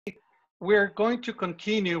we're going to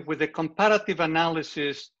continue with the comparative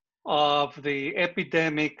analysis of the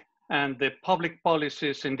epidemic and the public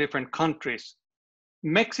policies in different countries.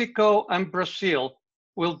 Mexico and Brazil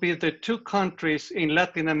will be the two countries in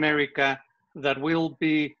Latin America that we'll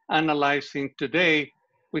be analyzing today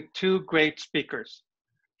with two great speakers.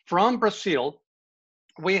 From Brazil,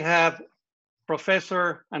 we have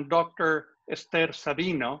Professor and Dr. Ester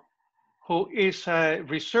Sabino, who is a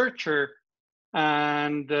researcher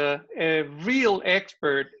and a real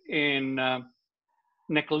expert in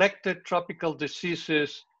neglected tropical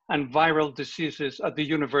diseases and viral diseases at the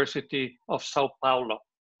University of Sao Paulo.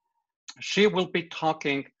 She will be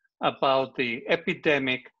talking about the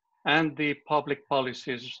epidemic and the public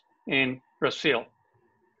policies in Brazil.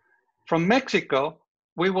 From Mexico,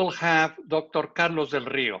 we will have Dr. Carlos del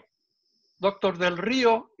Rio. Dr. Del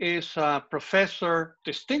Rio is a professor,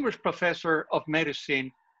 distinguished professor of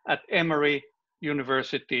medicine at Emory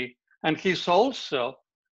University, and he's also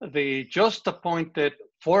the just appointed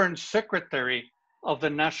Foreign Secretary of the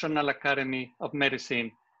National Academy of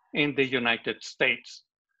Medicine in the United States.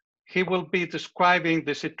 He will be describing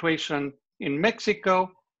the situation in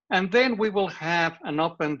Mexico, and then we will have an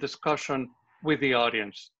open discussion with the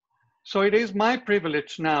audience. So it is my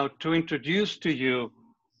privilege now to introduce to you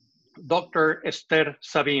Dr. Ester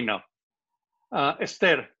Sabino.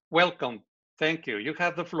 Ester, welcome. Thank you. You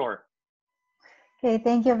have the floor. Okay,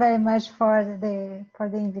 thank you very much for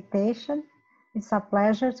the invitation. It's a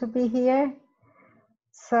pleasure to be here.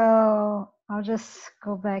 So I'll just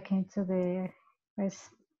go back into the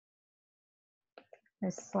first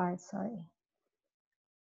slide, sorry.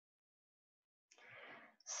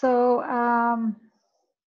 So I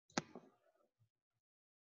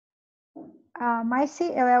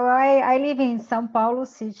live in São Paulo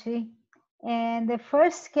city, and the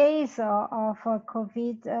first case of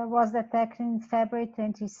COVID was detected in February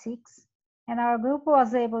 26, and our group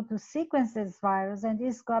was able to sequence this virus, and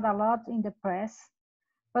this got a lot in the press.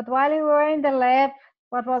 But while we were in the lab,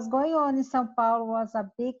 what was going on in São Paulo was a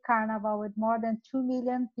big carnival with more than 2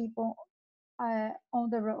 million people all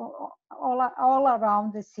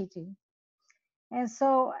around the city. And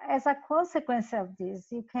so as a consequence of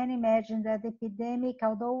this, you can imagine that the epidemic,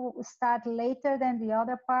 although start later than the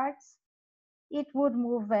other parts, it would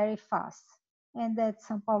move very fast, and that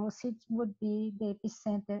São Paulo city would be the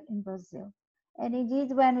epicenter in Brazil. And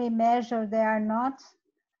indeed, when we measure, they are not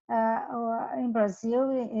in Brazil,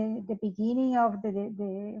 in the beginning of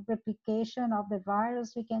the replication of the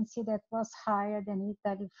virus, we can see that was higher than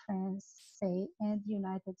Italy, France, Spain, and the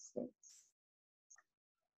United States.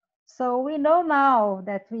 So we know now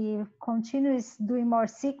that we continue doing more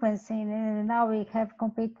sequencing, and now we have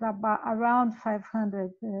completed around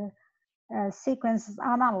 500 sequences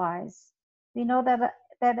analyzed. We know that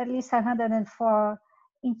at least 104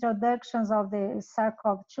 introductions of the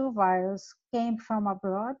SARS-CoV-2 virus came from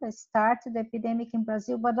abroad. They started the epidemic in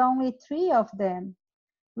Brazil, but only 3 of them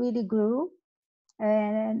really grew.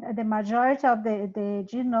 And the majority of the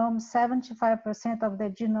genomes, 75% of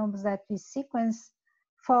the genomes that we sequenced,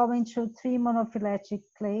 fall into 3 monophyletic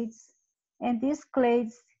clades. And these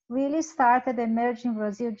clades really started emerging in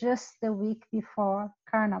Brazil just the week before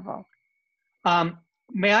Carnival.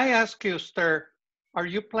 May I ask you, Esther, are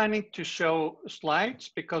you planning to show slides?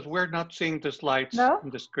 Because we're not seeing the slides on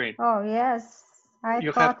the screen. Oh, yes. I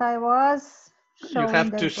thought I was showing. You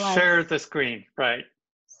have to share the screen, right?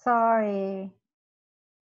 Sorry.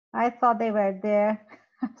 I thought they were there.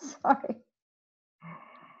 Sorry.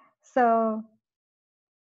 So,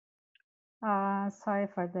 sorry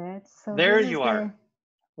for that. So there you are.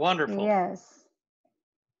 Wonderful. Yes.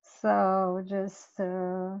 So just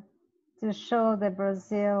to show the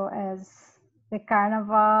Brazil as the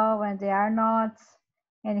carnival when they are not.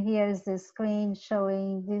 And here is the screen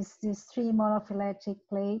showing these 3 monophyletic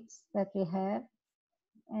plates that we have.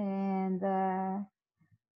 And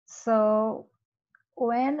so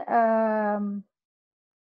when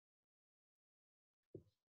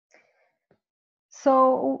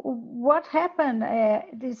so what happened,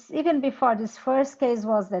 even before this first case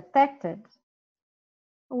was detected,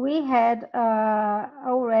 we had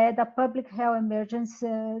already a public health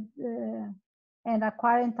emergency and a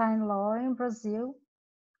quarantine law in Brazil.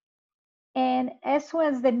 And as soon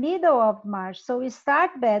as the middle of March, so we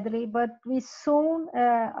start badly, but we soon,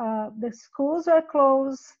 the schools were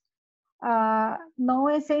closed,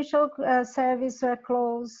 non-essential services were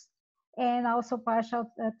closed, and also partial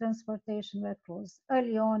transportation were closed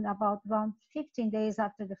early on, about around 15 days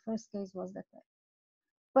after the first case was detected.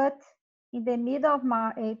 But in the middle of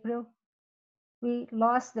April, we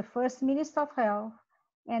lost the first Minister of Health,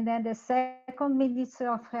 and then the second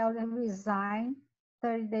Minister of Health resigned,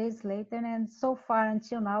 30 days later, and so far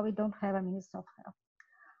until now, we don't have a Minister of Health.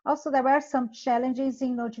 Also, there were some challenges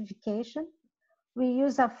in notification. We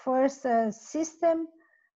used a first system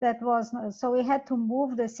that was, so we had to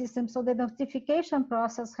move the system. So the notification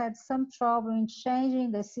process had some trouble in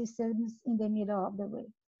changing the systems in the middle of the way.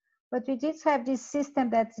 But we did have this system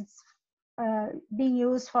that is being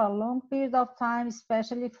used for a long period of time,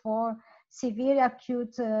 especially for severe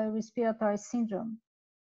acute respiratory syndrome.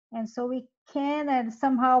 And so we can, and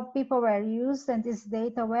somehow people were used, and this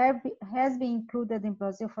data has been included in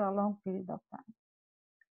Brazil for a long period of time.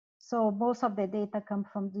 So most of the data come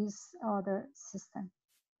from this other system.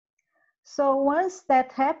 So once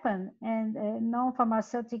that happened and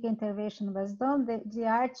non-pharmaceutical intervention was done, the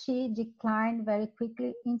RT declined very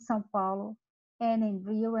quickly in São Paulo and in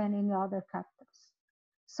Rio and in other capitals.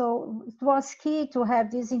 So it was key to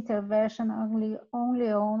have this intervention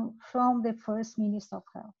only on from the first Minister of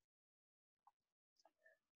Health.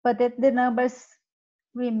 But the numbers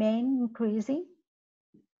remain increasing.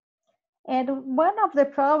 And one of the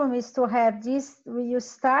problems is to have this, you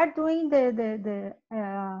start doing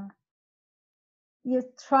you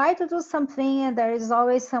try to do something and there is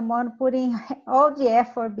always someone putting all the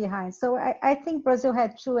effort behind. So I think Brazil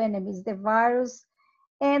had two enemies, the virus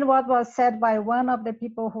and what was said by one of the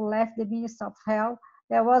people who left the Minister of Health.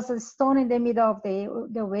 There was a stone in the middle of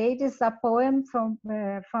the way. This is a poem from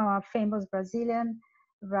a famous Brazilian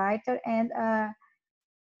writer. And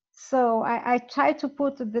so I try to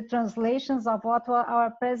put the translations of what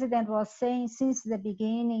our president was saying since the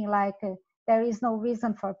beginning, like there is no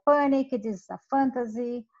reason for panic, it is a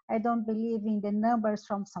fantasy, I don't believe in the numbers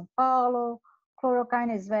from São Paulo,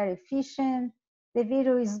 chloroquine is very efficient, the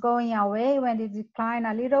virus is going away when it decline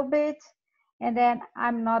a little bit, and then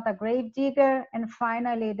I'm not a grave digger, and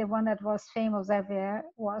finally the one that was famous everywhere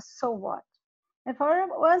was so what? And for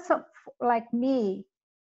one like me,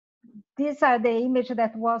 these are the image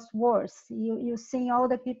that was worse. You see all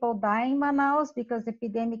the people dying in Manaus because the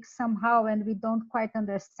epidemic somehow, and we don't quite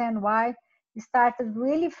understand why, it started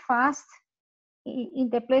really fast in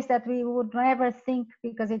the place that we would never think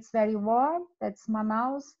because it's very warm, that's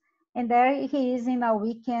Manaus. And there he is in a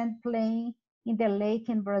weekend playing in the lake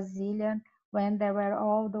in Brasilia when there were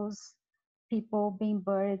all those people being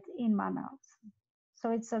buried in Manaus.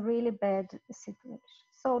 So it's a really bad situation.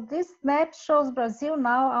 So this map shows Brazil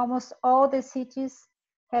now. Almost all the cities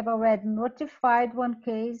have already notified one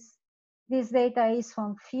case. This data is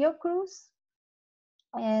from Fiocruz,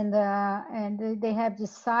 and they have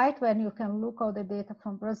this site where you can look all the data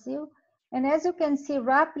from Brazil. And as you can see,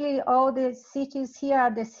 rapidly all the cities here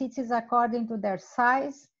are the cities according to their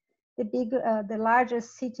size. The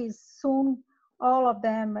largest cities soon, all of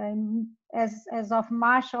them, as of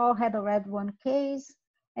March, all had already one case.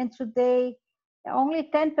 And today, only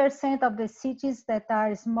 10% of the cities that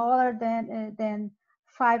are smaller than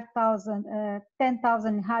 5,000,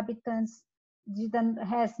 10,000 inhabitants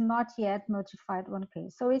has not yet notified one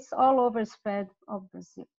case. So it's all over spread of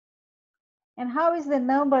Brazil. And how is the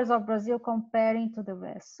numbers of Brazil comparing to the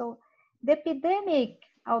rest? So the epidemic,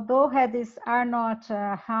 although are not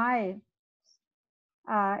high,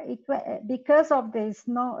 because of this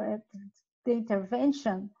the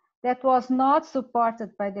intervention that was not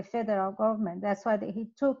supported by the federal government. That's why he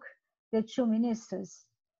took the two ministers.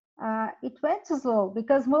 It went slow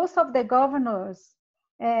because most of the governors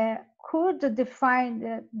could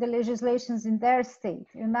define the legislations in their state,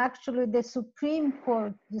 and actually the Supreme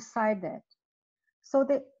Court decided. So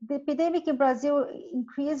the epidemic in Brazil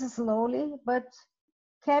increased slowly, but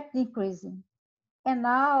kept increasing. And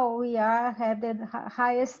now we have the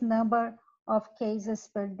highest number of cases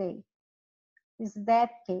per day, is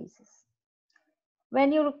death cases.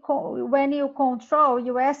 When you control,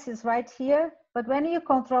 US is right here, but when you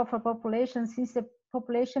control for population, since the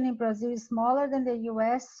population in Brazil is smaller than the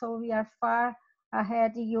US, so we are far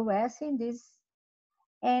ahead the US in this.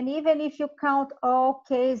 And even if you count all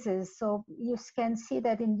cases, so you can see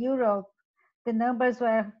that in Europe, the numbers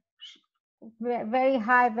were very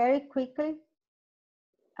high very quickly.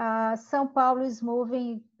 São Paulo is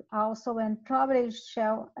moving also, and probably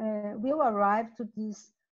will arrive to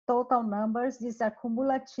these total numbers. These are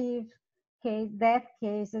cumulative death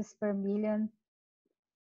cases per million.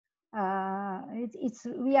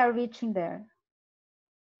 We are reaching there.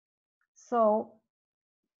 So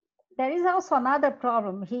there is also another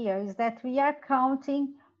problem here, is that we are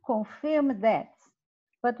counting confirmed deaths.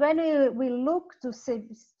 But when we look to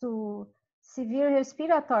severe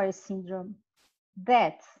respiratory syndrome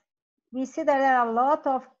deaths, we see that there are a lot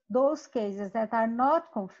of those cases that are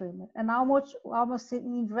not confirmed, and almost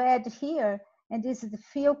in red here, and this is the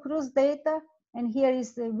Fiocruz data, And here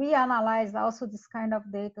is we analyzed also this kind of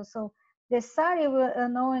data. So the SARI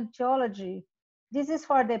unknown etiology, this is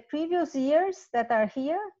for the previous years that are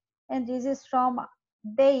here, and this is from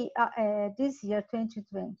this year,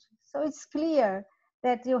 2020. So it's clear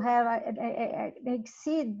that you have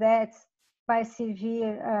exceed that by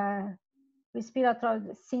severe respiratory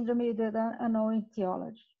syndrome with unknown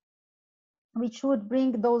etiology, which would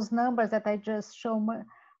bring those numbers that I just showed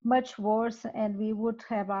much worse, and we would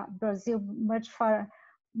have Brazil much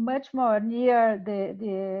more near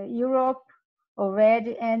the Europe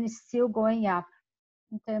already, and still going up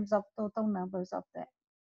in terms of total numbers of that.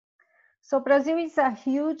 So Brazil is a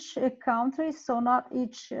huge country, so not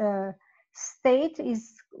each state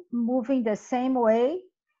is moving the same way.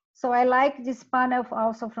 So I like this panel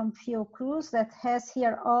also from Fiocruz that has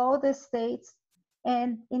here all the states,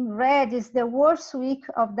 and in red is the worst week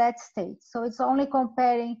of that state. So it's only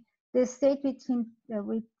comparing the state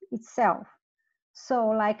with itself. So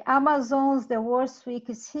like Amazon's, the worst week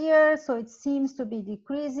is here, so it seems to be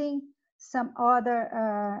decreasing. Some other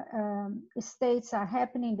states are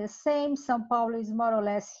happening the same. São Paulo is more or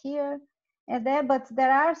less here. And then, but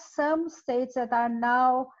there are some states that are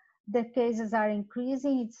now, the cases are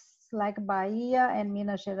increasing. It's like Bahia and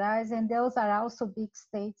Minas Gerais, and those are also big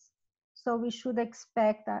states. So we should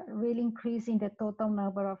expect a real increase in the total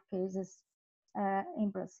number of cases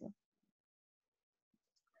in Brazil.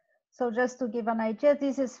 So just to give an idea,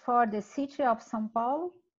 this is for the city of São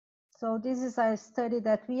Paulo. So this is a study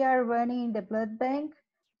that we are running in the blood bank.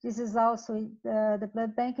 This is also the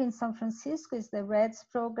blood bank in San Francisco, is the REDS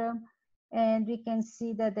program. And we can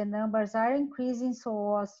see that the numbers are increasing. So it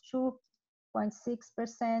was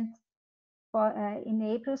 2.6% in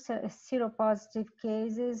April, seropositive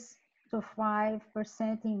cases, to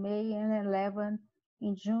 5% in May and 11%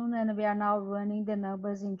 in June. And we are now running the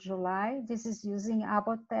numbers in July. This is using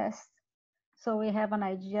Abbott test. So we have an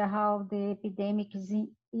idea how the epidemic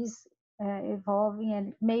is evolving,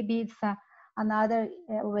 and maybe it's another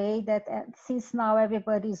way that since now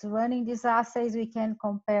everybody is running these assays, we can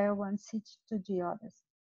compare one city to the others.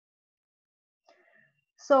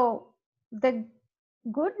 So the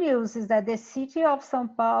good news is that the city of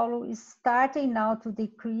São Paulo is starting now to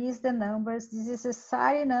decrease the numbers. This is a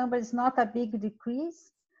SARI number, it's not a big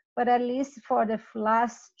decrease, but at least for the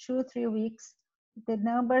last 2-3 weeks, the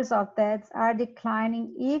numbers of deaths are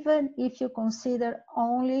declining, even if you consider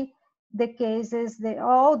only the cases,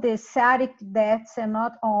 all the SARI deaths and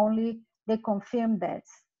not only the confirmed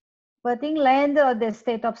deaths. But inland of the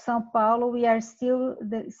state of São Paulo, we are still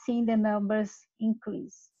seeing the numbers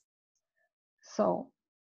increase. So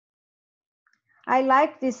I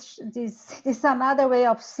like this another way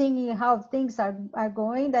of seeing how things are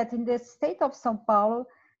going, that in the state of São Paulo,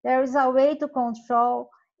 there is a way to control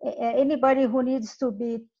anybody who needs to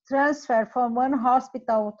be transferred from one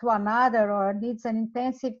hospital to another or needs an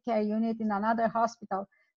intensive care unit in another hospital.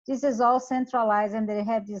 This is all centralized, and they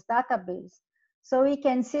have this database. So we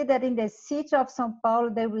can see that in the city of São Paulo,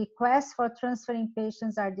 the requests for transferring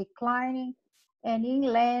patients are declining, and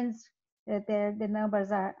inland, the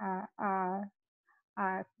numbers are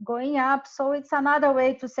going up. So it's another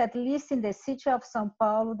way to say, at least in the city of São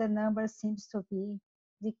Paulo, the number seems to be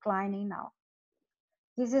declining now.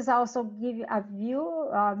 This is also give you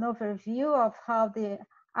an overview of how the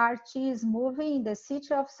RT is moving in the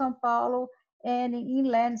city of São Paulo and in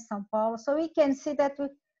inland São Paulo. So we can see that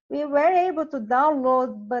we were able to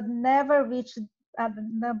download, but never reached a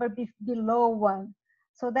number below 1.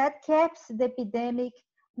 So that keeps the epidemic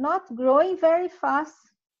not growing very fast,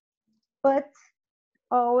 but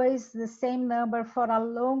always the same number for a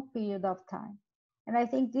long period of time. And I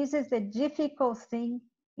think this is the difficult thing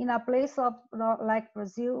in a place like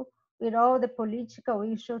Brazil, with all the political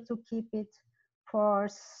issues, to keep it for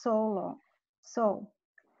so long. So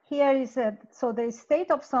here is so the state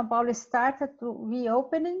of São Paulo started to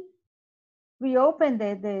reopen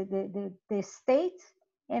the state,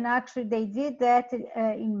 and actually they did that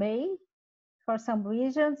in May for some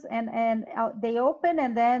regions, and they opened,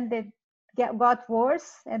 and then they got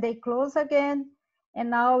worse, and they closed again, and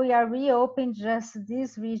now we are reopening just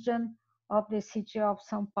this region of the city of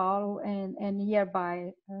São Paulo and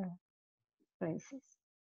nearby places.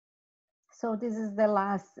 So this is the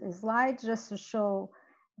last slide, just to show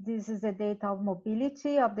this is the data of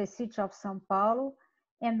mobility of the city of São Paulo.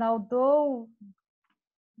 And although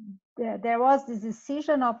there was this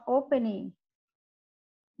decision of opening,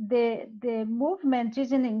 the movement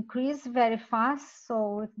didn't increase very fast.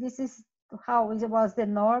 So this is how it was the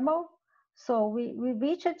normal. So we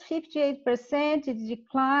reached 58%, it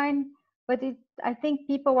declined, but I think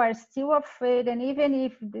people are still afraid. And even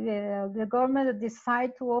if the government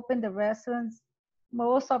decide to open the restaurants,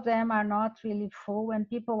 most of them are not really full, and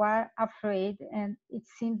people are afraid. And it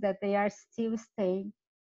seems that they are still staying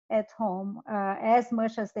at home as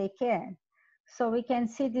much as they can. So we can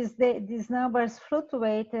see these numbers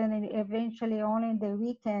fluctuate, and eventually only in the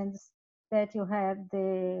weekends that you have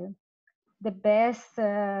the best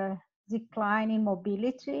decline in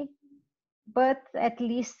mobility. But at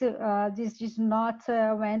least this is not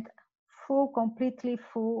went completely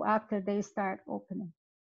full after they start opening.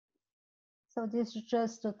 So this is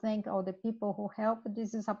just to thank all the people who helped.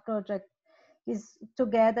 This is a project is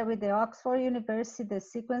together with the Oxford University, the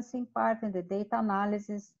sequencing part and the data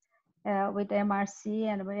analysis with MRC,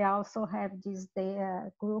 and we also have this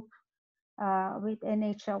group with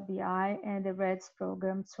NHLBI and the REDS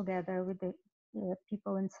program together with the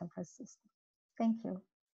people in San Francisco. Thank you.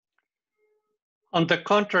 On the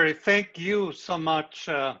contrary, thank you so much,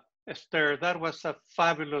 Esther. That was a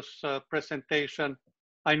fabulous presentation.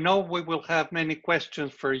 I know we will have many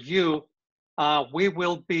questions for you. We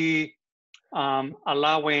will be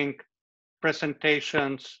allowing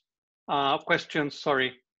presentations, questions,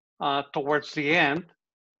 towards the end.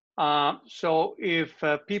 So if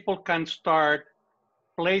people can start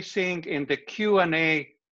placing in the Q&A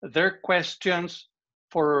their questions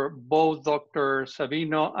for both Dr.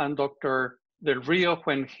 Sabino and Dr. Del Rio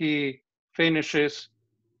when he finishes,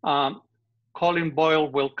 Colin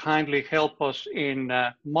Boyle will kindly help us in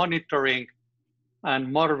monitoring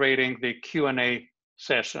and moderating the Q&A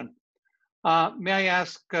session. May I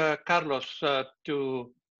ask Carlos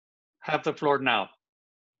to have the floor now?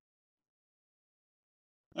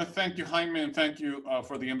 Thank you, Jaime, and thank you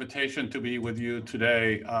for the invitation to be with you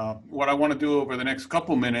today. What I want to do over the next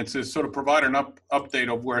couple minutes is sort of provide an update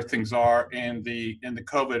of where things are in the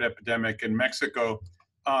COVID epidemic in Mexico.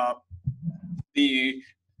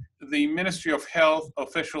 The Ministry of Health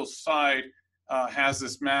official site has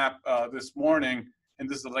this map this morning, and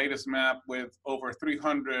this is the latest map with over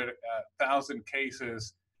 300,000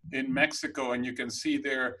 cases in Mexico, and you can see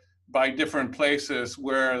there by different places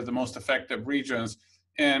where the most effective regions.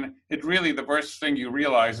 And it really, the first thing you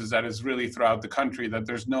realize is that it's really throughout the country, that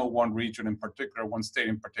there's no one region in particular, one state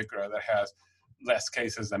in particular that has less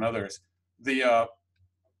cases than others. The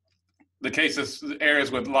cases,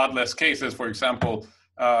 areas with a lot less cases, for example,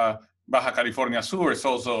 Baja California Sur is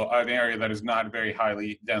also an area that is not very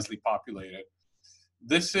highly densely populated.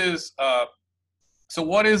 This is, so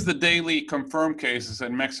what is the daily confirmed cases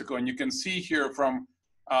in Mexico? And you can see here from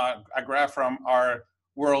a graph from our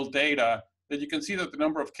world data that you can see that the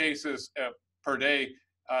number of cases per day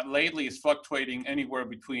lately is fluctuating anywhere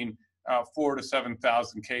between 4,000 to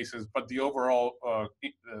 7,000 cases, but the overall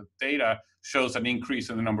data shows an increase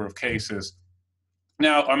in the number of cases.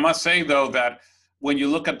 Now, I must say though that when you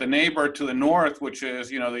look at the neighbor to the north, which is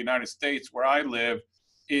the United States where I live,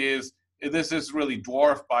 this is really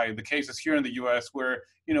dwarfed by the cases here in the U.S., where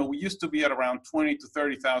we used to be at around 20 to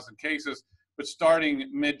 30,000 cases, but starting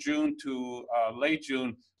mid-June to late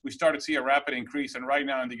June, we started to see a rapid increase, and right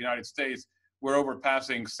now in the United States, we're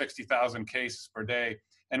overpassing 60,000 cases per day,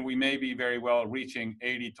 and we may be very well reaching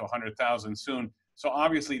 80 to 100,000 soon. So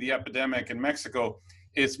obviously the epidemic in Mexico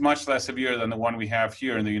is much less severe than the one we have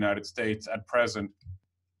here in the United States at present.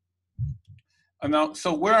 And now,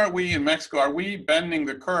 so where are we in Mexico? Are we bending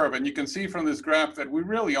the curve? And you can see from this graph that we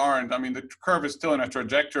really aren't. I mean, the curve is still in a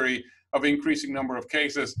trajectory of increasing number of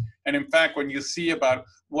cases. And in fact, when you see about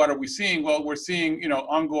what are we seeing, well, we're seeing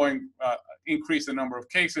ongoing increase in number of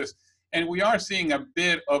cases, and we are seeing a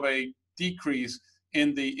bit of a decrease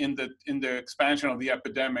in the expansion of the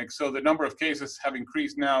epidemic. So the number of cases have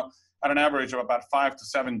increased now at an average of about 5 to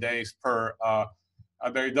 7 days per.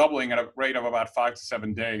 They're doubling at a rate of about 5 to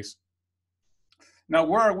 7 days. Now,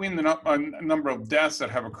 where are we in the number of deaths that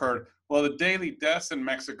have occurred? Well, the daily deaths in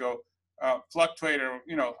Mexico fluctuate,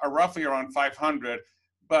 are roughly around 500.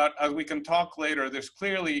 But as we can talk later, there's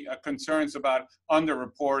clearly concerns about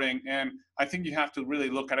underreporting, and I think you have to really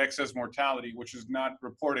look at excess mortality, which is not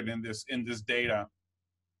reported in this data.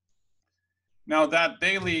 Now, that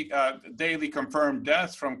daily confirmed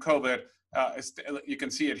deaths from COVID, you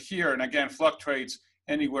can see it here, and again fluctuates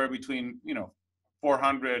anywhere between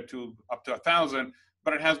 400 to up to 1,000,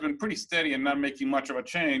 but it has been pretty steady and not making much of a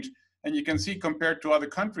change. And you can see compared to other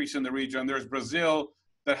countries in the region, there's Brazil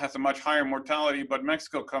that has a much higher mortality, but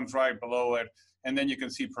Mexico comes right below it. And then you can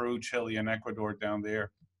see Peru, Chile, and Ecuador down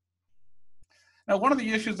there. Now, one of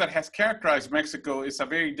the issues that has characterized Mexico is a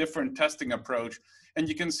very different testing approach. And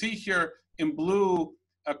you can see here in blue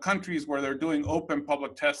countries where they're doing open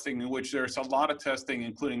public testing, in which there's a lot of testing,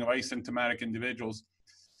 including of asymptomatic individuals.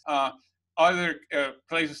 other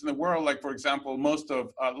places in the world, like for example,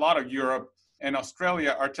 a lot of Europe and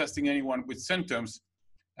Australia are testing anyone with symptoms.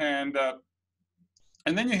 And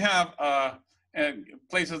then you have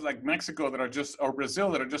places like Mexico that are just, or Brazil,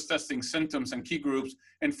 that are just testing symptoms and key groups.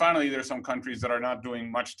 And finally, there's some countries that are not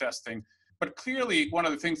doing much testing. But clearly, one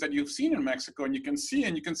of the things that you've seen in Mexico, and you can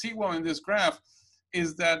see well in this graph,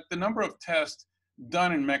 is that the number of tests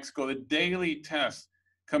done in Mexico, the daily tests,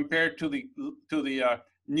 compared to the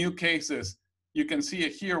new cases, you can see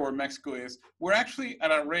it here where Mexico is. We're actually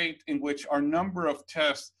at a rate in which our number of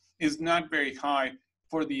tests is not very high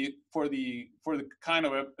for the kind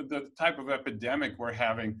of the type of epidemic we're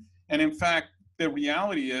having. And in fact, the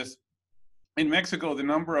reality is, in Mexico, the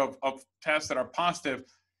number of tests that are positive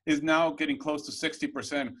is now getting close to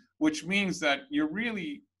 60%, which means that you're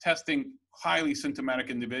really testing highly symptomatic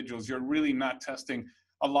individuals. You're really not testing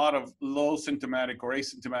a lot of low symptomatic or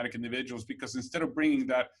asymptomatic individuals, because instead of bringing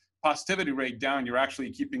that positivity rate down, you're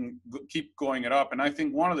actually keep going it up. And I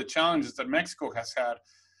think one of the challenges that Mexico has had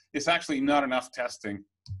is actually not enough testing.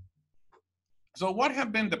 So what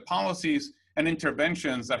have been the policies and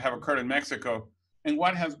interventions that have occurred in Mexico, and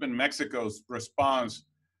what has been Mexico's response?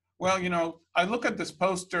 Well, you know, I look at this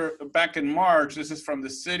poster back in March. This is from the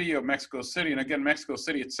city of Mexico City. And again, Mexico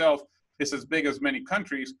City itself is as big as many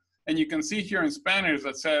countries. And you can see here in Spanish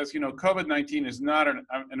that says, you know, COVID-19 is not an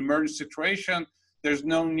emergency situation. There's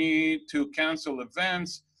no need to cancel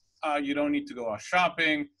events. You don't need to go out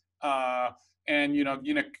shopping. And, you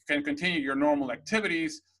can continue your normal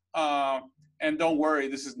activities. And don't worry,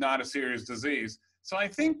 this is not a serious disease. So I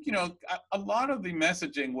think, you know, a lot of the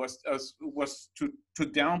messaging was to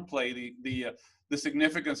downplay the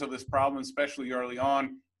significance of this problem, especially early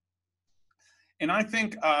on. And I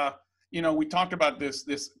think, you know, we talked about this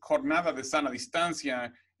jornada de sana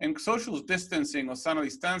distancia, and social distancing or sana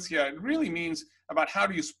distancia, it really means about how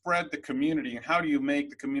do you spread the community and how do you make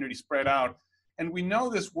the community spread out. And we know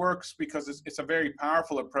this works because it's a very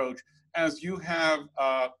powerful approach. As you have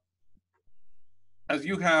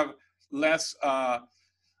less,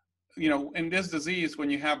 you know, in this disease, when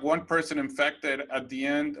you have one person infected at the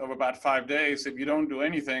end of about 5 days, if you don't do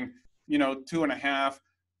anything, you know, 2.5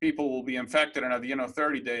 people will be infected. And at the end of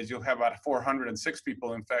 30 days, you'll have about 406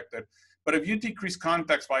 people infected. But if you decrease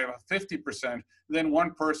contacts by about 50%, then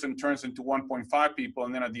one person turns into 1.5 people.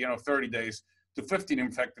 And then at the end of 30 days to 15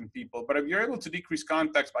 infected people. But if you're able to decrease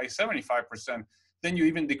contacts by 75%, then you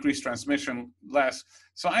even decrease transmission less.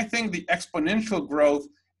 So I think the exponential growth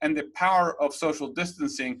and the power of social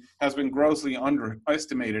distancing has been grossly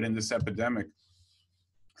underestimated in this epidemic.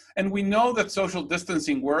 And we know that social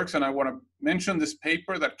distancing works, and I want to mention this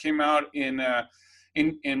paper that came out in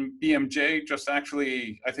BMJ, just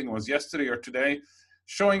actually, I think it was yesterday or today,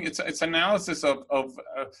 showing its analysis of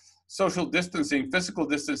social distancing, physical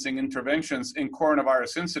distancing interventions in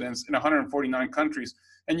coronavirus incidents in 149 countries.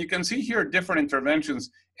 And you can see here different interventions,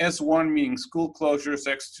 S1 meaning school closures,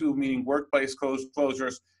 X2 meaning workplace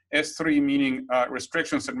closures, S3 meaning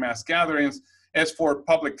restrictions and mass gatherings, S4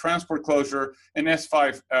 public transport closure, and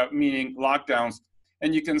S5 meaning lockdowns.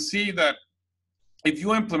 And you can see that if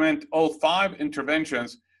you implement all 5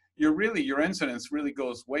 interventions, your incidence really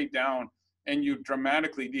goes way down, and you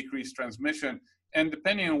dramatically decrease transmission. And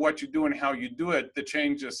depending on what you do and how you do it, the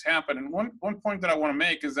changes happen. And one point that I want to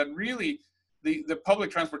make is that really the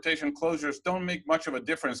public transportation closures don't make much of a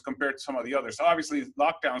difference compared to some of the others. So obviously,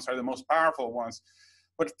 lockdowns are the most powerful ones.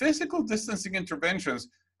 But physical distancing interventions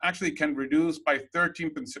actually can reduce by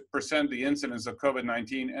 13% the incidence of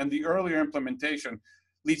COVID-19, and the earlier implementation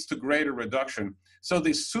leads to greater reduction. So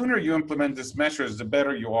the sooner you implement these measures, the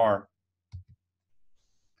better you are.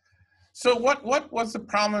 So what was the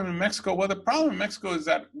problem in Mexico? Well, the problem in Mexico is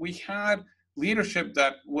that we had leadership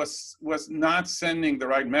that was not sending the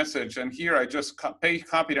right message. And here I just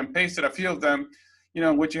copied and pasted a few of them, you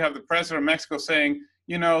know, in which you have the president of Mexico saying,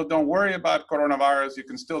 you know, don't worry about coronavirus. You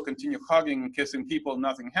can still continue hugging and kissing people.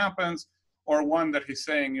 Nothing happens. Or one that he's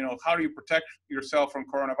saying, you know, how do you protect yourself from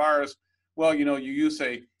coronavirus? Well, you know, you use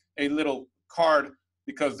a little card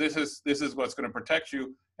because this is what's going to protect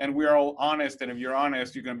you. And we're all honest. And if you're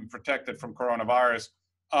honest, you're going to be protected from coronavirus.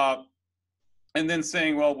 And then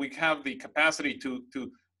saying, well, we have the capacity to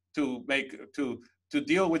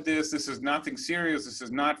deal with this. This is nothing serious. This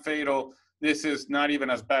is not fatal. This is not even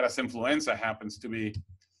as bad as influenza happens to be.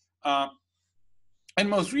 And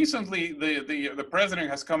most recently, the president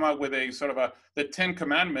has come out with a sort of the 10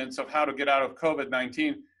 commandments of how to get out of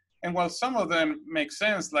COVID-19. And while some of them make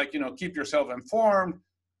sense, like, you know, keep yourself informed,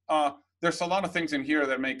 there's a lot of things in here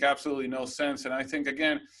that make absolutely no sense. And I think,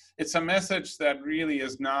 again, it's a message that really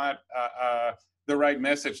is not the right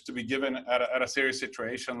message to be given at a serious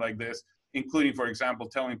situation like this. including, for example,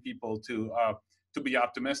 telling people to be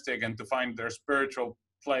optimistic and to find their spiritual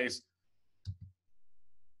place.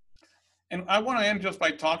 And I want to end just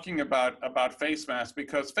by talking about face masks,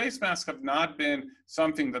 because face masks have not been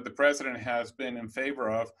something that the president has been in favor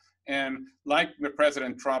of. And like the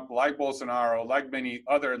President Trump, like Bolsonaro, like many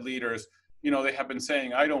other leaders, they have been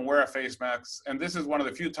saying, I don't wear a face mask. And this is one of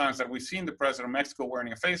the few times that we've seen the president of Mexico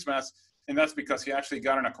wearing a face mask. And that's because he actually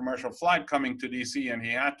got on a commercial flight coming to DC and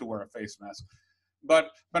he had to wear a face mask.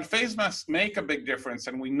 But face masks make a big difference,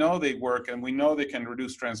 and we know they work, and we know they can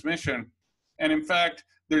reduce transmission. And in fact,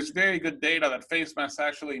 there's very good data that face masks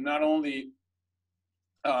actually not only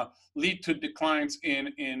lead to declines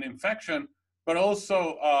in infection, but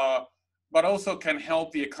also can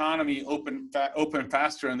help the economy open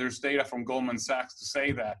faster. And there's data from Goldman Sachs to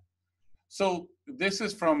say that. So this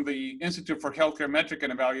is from the Institute for Healthcare Metric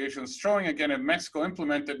and Evaluations, showing again, if Mexico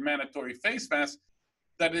implemented mandatory face masks,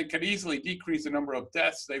 that it could easily decrease the number of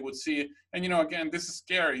deaths they would see. And again, this is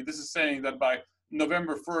scary. This is saying that by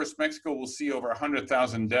November 1st, Mexico will see over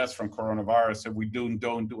 100,000 deaths from coronavirus if we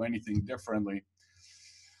don't do anything differently.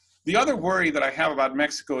 The other worry that I have about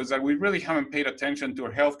Mexico is that we really haven't paid attention to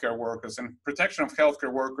our healthcare workers, and protection of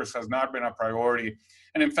healthcare workers has not been a priority.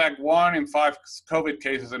 And in fact, 1 in 5 COVID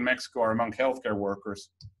cases in Mexico are among healthcare workers.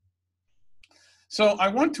 So I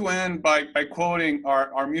want to end by quoting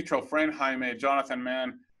our mutual friend, Jaime, Jonathan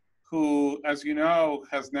Mann, who, as you know,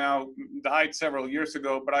 has now died several years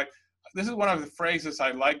ago. But this is one of the phrases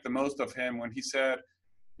I like the most of him, when he said,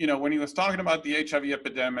 when he was talking about the HIV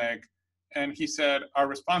epidemic, and he said, our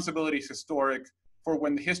responsibility is historic, for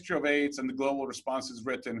when the history of AIDS and the global response is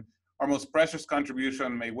written, our most precious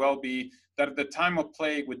contribution may well be that at the time of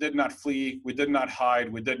plague, we did not flee, we did not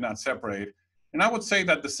hide, we did not separate. And I would say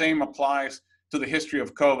that the same applies to the history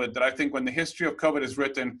of COVID, that I think when the history of COVID is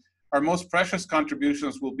written, our most precious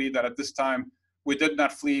contributions will be that at this time, we did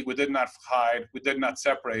not flee, we did not hide, we did not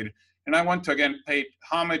separate. And I want to again pay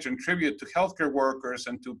homage and tribute to healthcare workers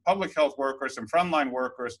and to public health workers and frontline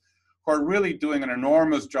workers who are really doing an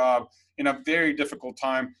enormous job in a very difficult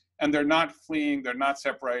time. And they're not fleeing, they're not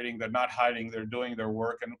separating, they're not hiding, they're doing their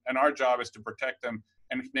work. And our job is to protect them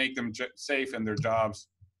and make them safe in their jobs.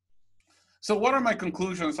 So what are my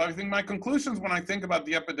conclusions? I think my conclusions when I think about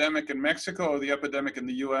the epidemic in Mexico or the epidemic in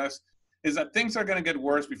the US is that things are going to get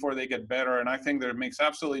worse before they get better. And I think there makes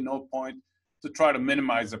absolutely no point to try to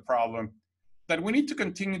minimize the problem. That we need to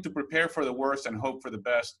continue to prepare for the worst and hope for the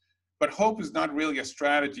best. But hope is not really a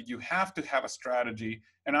strategy. You have to have a strategy.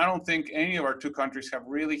 And I don't think any of our two countries have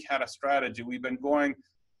really had a strategy. We've been going,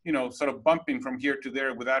 sort of bumping from here to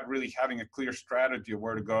there without really having a clear strategy of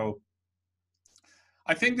where to go.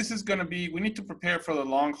 I think this is going to be, we need to prepare for the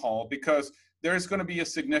long haul, because there is going to be a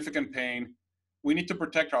significant pain. We need to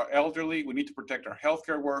protect our elderly. We need to protect our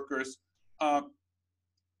healthcare workers.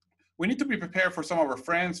 We need to be prepared for some of our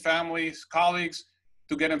friends, families, colleagues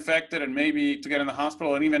to get infected and maybe to get in the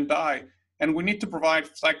hospital and even die. And we need to provide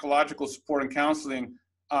psychological support and counseling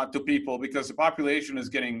to people, because the population is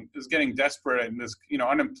getting desperate, and this,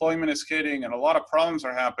 unemployment is hitting and a lot of problems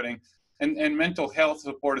are happening, and mental health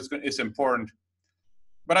support is important.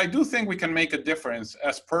 But I do think we can make a difference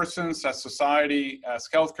as persons, as society, as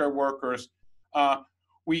healthcare workers.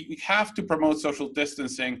 We have to promote social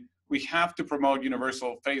distancing. We have to promote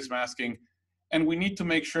universal face masking. And we need to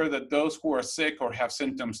make sure that those who are sick or have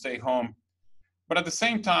symptoms stay home. But at the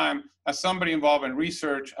same time, as somebody involved in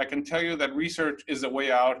research, I can tell you that research is the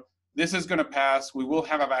way out. This is going to pass. We will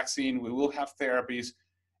have a vaccine. We will have therapies.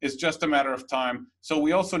 It's just a matter of time. So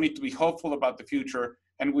we also need to be hopeful about the future.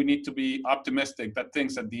 And we need to be optimistic that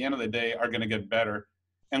things at the end of the day are going to get better.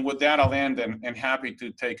 And with that, I'll end and happy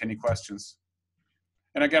to take any questions.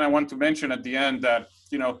 And again, I want to mention at the end that,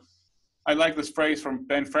 I like this phrase from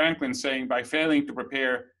Ben Franklin saying, by failing to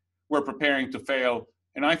prepare, we're preparing to fail.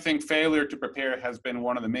 And I think failure to prepare has been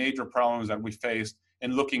one of the major problems that we faced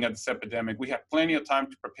in looking at this epidemic. We had plenty of time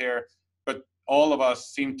to prepare, but all of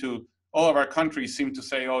our countries seem to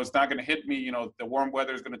say, oh, it's not going to hit me. The warm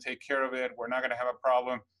weather is going to take care of it. We're not going to have a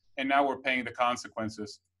problem. And now we're paying the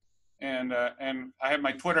consequences. And I have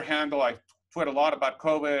my Twitter handle. I tweet a lot about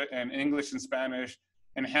COVID and English and Spanish,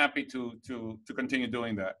 and happy to continue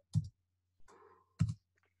doing that.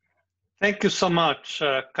 Thank you so much,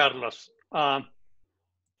 Carlos.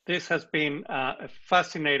 This has been a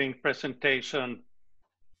fascinating presentation,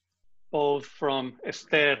 both from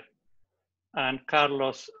Ester and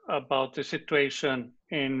Carlos, about the situation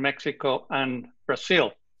in Mexico and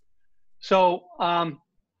Brazil. So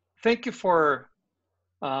thank you for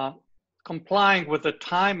complying with the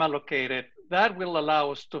time allocated. That will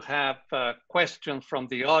allow us to have questions from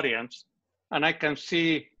the audience. And I can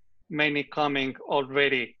see many coming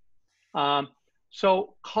already.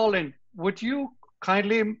 So Colin, would you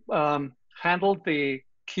kindly handle the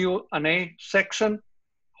Q&A section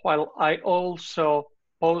while I also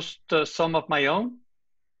post some of my own?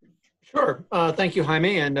 Sure. Thank you,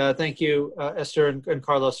 Jaime, and thank you, Esther and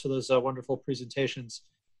Carlos, for those wonderful presentations.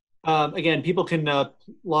 Again, people can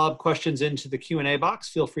lob questions into the Q&A box.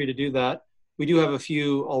 Feel free to do that. We do have a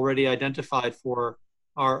few already identified for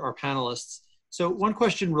our panelists. So one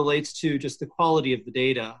question relates to just the quality of the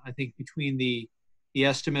data. I think between the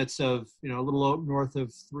estimates of a little north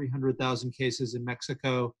of 300,000 cases in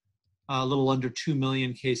Mexico, a little under 2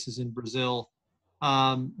 million cases in Brazil,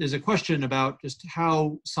 there's a question about just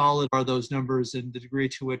how solid are those numbers and the degree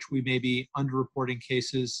to which we may be underreporting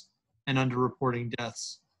cases and underreporting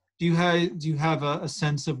deaths. Do you have a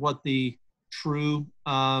sense of what the true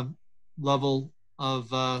level of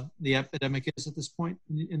the epidemic is at this point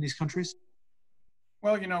in these countries?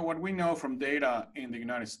 Well, what we know from data in the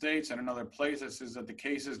United States and in other places is that the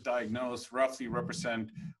cases diagnosed roughly represent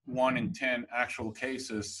 1 in 10 actual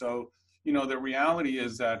cases. So, the reality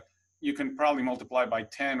is that you can probably multiply by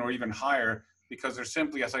 10 or even higher, because there's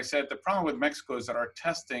simply, as I said, the problem with Mexico is that our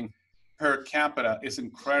testing per capita is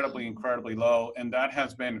incredibly, incredibly low. And that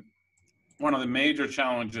has been one of the major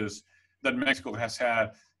challenges that Mexico has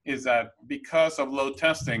had, is that because of low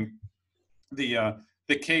testing, the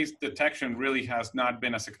case detection really has not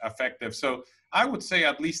been as effective. So I would say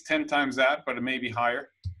at least 10 times that, but it may be higher.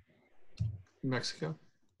 Mexico.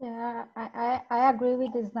 Yeah, I agree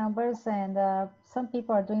with these numbers, and some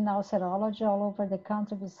people are doing now serology all over the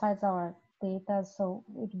country besides our data, so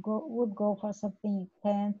it would go for something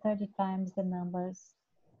 10, 30 times the numbers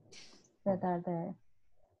that are there.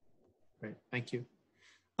 Great, thank you.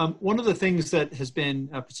 One of the things that has been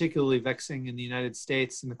particularly vexing in the United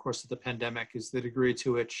States in the course of the pandemic is the degree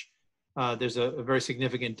to which there's a very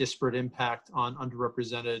significant disparate impact on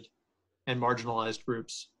underrepresented and marginalized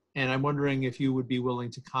groups. And I'm wondering if you would be willing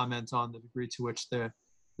to comment on the degree to which the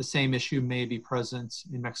same issue may be present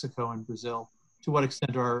in Mexico and Brazil. To what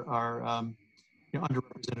extent are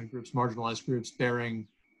underrepresented groups, marginalized groups, bearing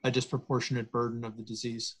a disproportionate burden of the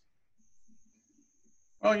disease?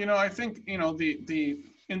 Well, I think,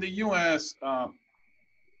 in the U.S.,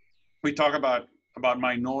 we talk about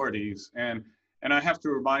minorities, and I have to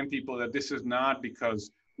remind people that this is not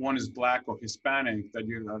because one is Black or Hispanic that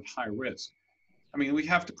you're at high risk. I mean, we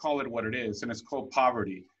have to call it what it is, and it's called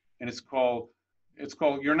poverty, and it's called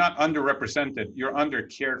you're not underrepresented, you're under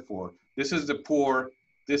cared for. This is the poor.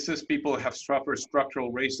 This is people who have suffered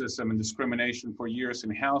structural racism and discrimination for years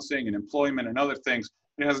in housing and employment and other things.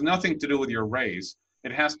 It has nothing to do with your race.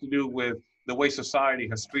 It has to do with the way society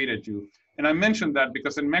has treated you. And I mentioned that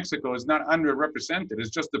because in Mexico, it's not underrepresented. It's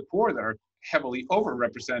just the poor that are heavily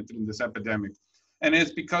overrepresented in this epidemic. And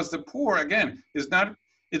it's because the poor, again,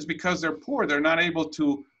 it's because they're poor. They're not able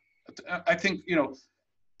to, I think,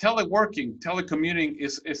 teleworking, telecommuting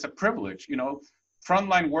is a privilege.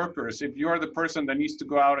 Frontline workers, if you're the person that needs to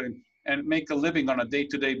go out and make a living on a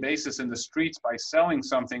day-to-day basis in the streets by selling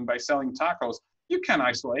something, by selling tacos, you can't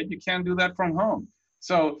isolate. You can't do that from home.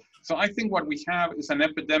 So I think what we have is an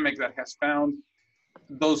epidemic that has found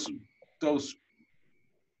those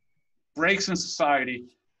breaks in society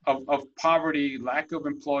of poverty, lack of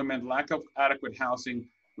employment, lack of adequate housing,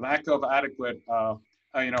 lack of adequate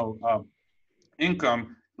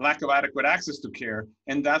income, lack of adequate access to care,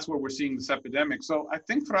 and that's where we're seeing this epidemic. So I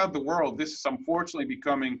think throughout the world, this is unfortunately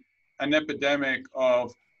becoming an epidemic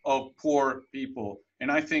of poor people.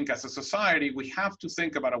 And I think as a society, we have to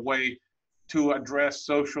think about a way to address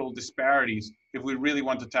social disparities if we really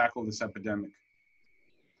want to tackle this epidemic.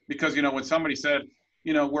 Because, when somebody said,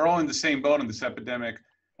 we're all in the same boat in this epidemic,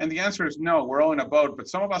 and the answer is no, we're all in a boat, but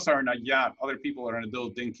some of us are in a yacht, other people are in a little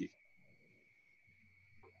dinghy.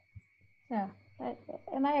 Yeah,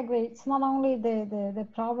 and I agree. It's not only the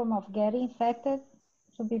problem of getting infected.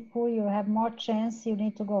 To be poor, you have more chance, you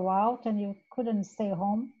need to go out and you couldn't stay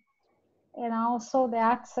home. And also the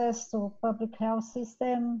access to public health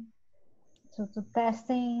system, to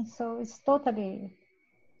testing. So it's totally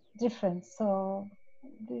different. So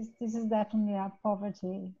this is definitely a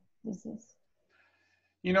poverty disease.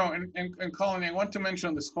 And Colin, I want to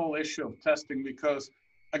mention this whole issue of testing because,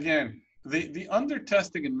 again, the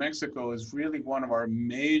under-testing in Mexico is really one of our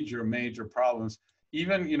major problems.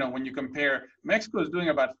 Even, when you compare, Mexico is doing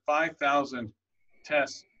about 5,000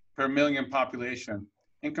 tests per million population.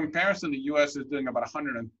 In comparison, the US is doing about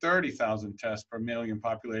 130,000 tests per million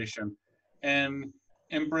population. And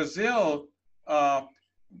in Brazil,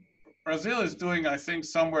 Brazil is doing, I think,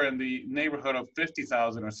 somewhere in the neighborhood of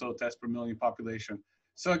 50,000 or so tests per million population.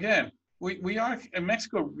 So again, we are, and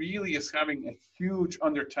Mexico really is having a huge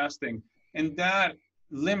under-testing, and that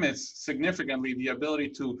limits significantly the ability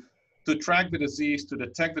to track the disease, to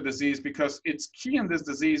detect the disease, because it's key in this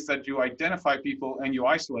disease that you identify people and you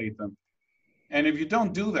isolate them. And if you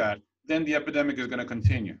don't do that, then the epidemic is going to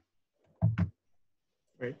continue.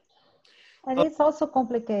 Great. And it's also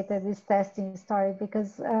complicated, this testing story,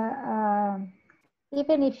 because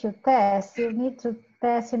even if you test, you need to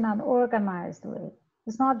test in an organized way.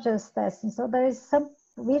 It's not just testing. So there is some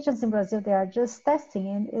regions in Brazil, they are just testing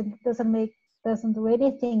and it doesn't do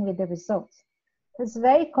anything with the results. It's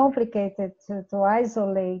very complicated to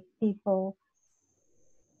isolate people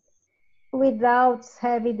without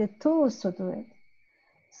having the tools to do it.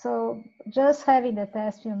 So just having the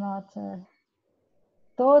test will not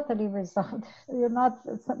totally resolve.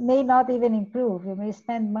 May not even improve. You may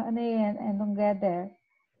spend money and don't get there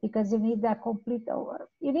because you need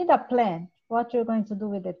you need a plan. What you're going to do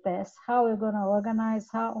with the test, how you're going to organize,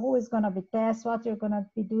 who is going to be tested, what you're going to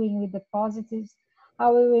be doing with the positives,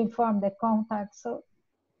 how will you inform the contact. So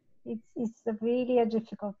it's really a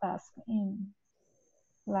difficult task in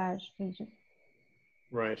large regions.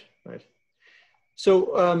 Right, right.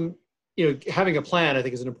 So, having a plan, I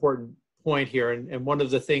think, is an important point here. And one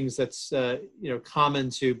of the things that's, common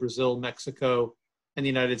to Brazil, Mexico, and the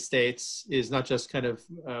United States is not just kind of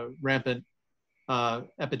rampant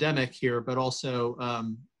epidemic here, but also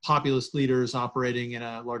populist leaders operating in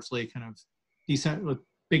a largely kind of with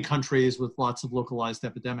big countries with lots of localized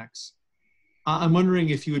epidemics. I'm wondering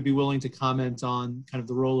if you would be willing to comment on kind of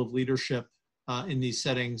the role of leadership in these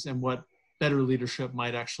settings and what better leadership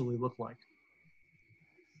might actually look like.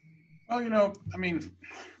 Well,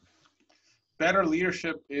 better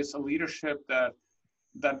leadership is a leadership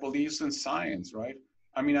that believes in science, right?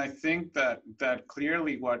 I think that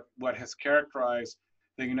clearly what has characterized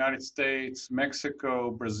the United States,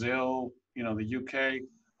 Mexico, Brazil, the UK,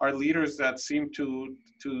 are leaders that seem to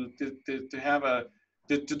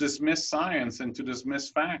dismiss science and to dismiss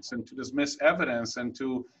facts and to dismiss evidence and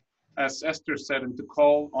to, as Esther said, and to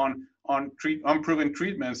call on unproven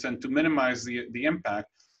treatments and to minimize the impact.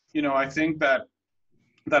 I think that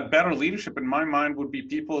better leadership in my mind would be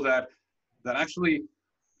people that actually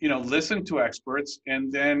listen to experts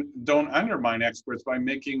and then don't undermine experts by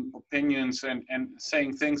making opinions and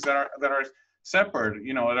saying things that are separate,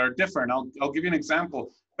 that are different. I'll give you an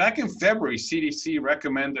example. Back in February, CDC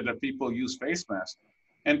recommended that people use face masks,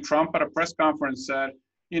 and Trump at a press conference said,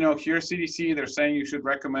 here CDC, they're saying you should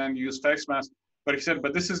recommend use face masks. But he said,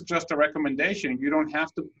 but this is just a recommendation. You don't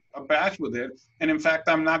have to abide with it. And in fact,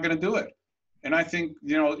 I'm not going to do it. And I think,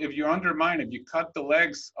 if you cut the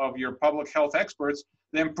legs of your public health experts,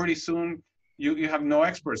 then pretty soon you have no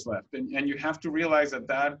experts left. And you have to realize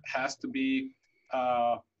that has to be,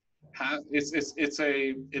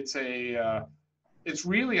 it's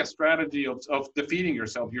really a strategy of defeating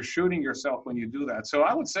yourself. You're shooting yourself when you do that. So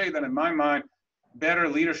I would say that in my mind, better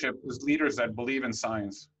leadership is leaders that believe in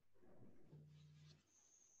science.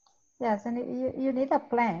 Yes, and you need a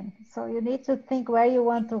plan. So you need to think where you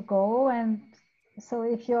want to go. And so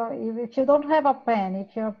if you don't have a plan,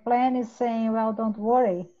 if your plan is saying, well, don't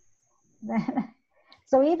worry, then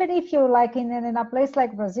so even if you like in a place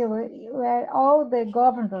like Brazil, where all the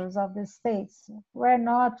governors of the states were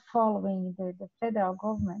not following the federal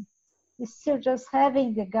government, it's still just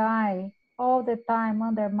having the guy all the time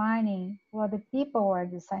undermining what the people were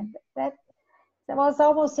deciding. That was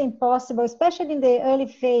almost impossible, especially in the early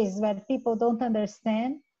phase where people don't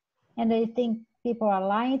understand and they think people are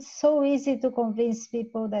lying. It's so easy to convince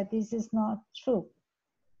people that this is not true.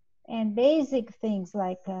 And basic things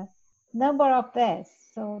like number of deaths.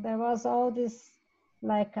 So there was all this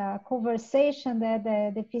like a conversation that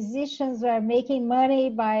the physicians were making money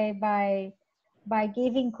by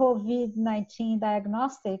giving COVID-19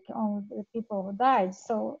 diagnostic on the people who died.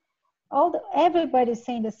 So everybody's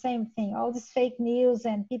saying the same thing, all this fake news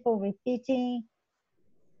and people repeating.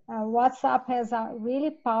 WhatsApp has a really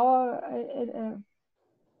power,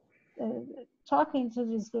 talking to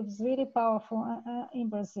these groups really powerful in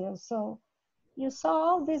Brazil. So you saw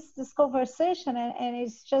all this conversation and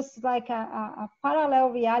it's just like a parallel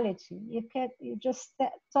reality. You just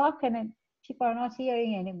talk and people are not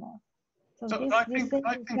hearing anymore. So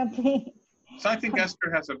I think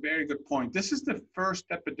Esther has a very good point. This is the first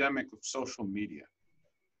epidemic of social media.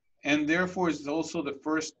 And therefore it's also the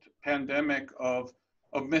first pandemic of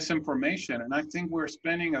misinformation. And I think we're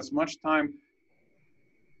spending as much time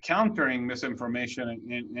countering misinformation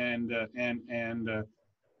and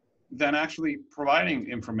than actually providing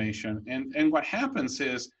information. And what happens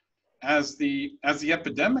is, as the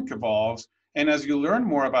epidemic evolves, And as you learn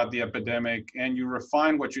more about the epidemic and you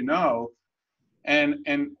refine what you know, and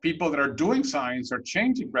people that are doing science are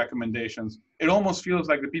changing recommendations, it almost feels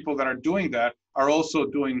like the people that are doing that are also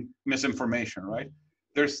doing misinformation, right?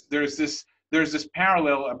 There's this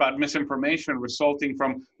parallel about misinformation resulting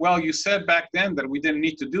from, well, you said back then that we didn't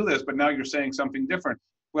need to do this, but now you're saying something different.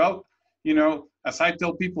 Well, you know, as I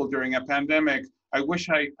tell people during a pandemic, I wish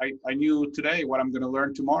I knew today what I'm going to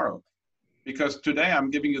learn tomorrow, because today I'm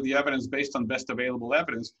giving you the evidence based on best available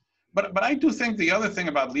evidence. But I do think the other thing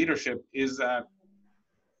about leadership is that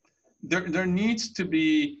there needs to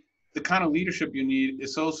be, the kind of leadership you need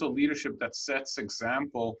is also leadership that sets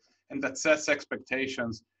example and that sets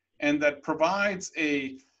expectations and that provides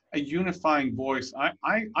a unifying voice.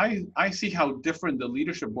 I see how different the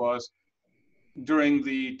leadership was during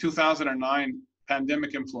the 2009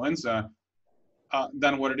 pandemic influenza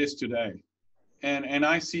than what it is today. And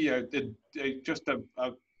I see just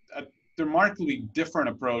a remarkably different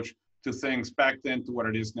approach to things back then to what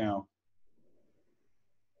it is now.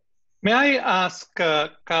 May I ask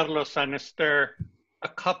Carlos and Ester a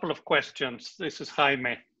couple of questions? This is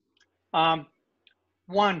Jaime.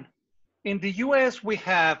 One, in the US, we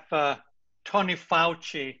have Tony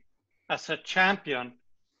Fauci as a champion,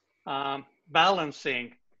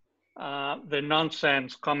 balancing the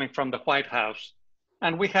nonsense coming from the White House.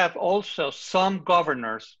 And we have also some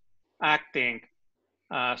governors acting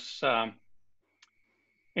as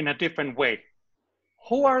in a different way.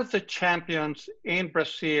 Who are the champions in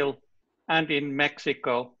Brazil and in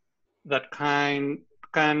Mexico that can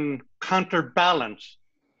counterbalance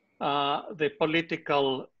the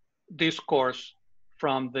political discourse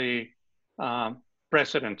from the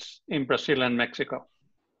presidents in Brazil and Mexico?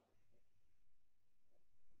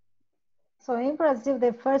 So in Brazil,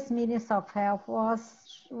 the first Minister of Health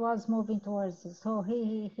was moving towards it. So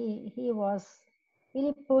he was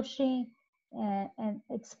really pushing and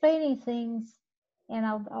explaining things. And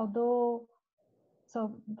although,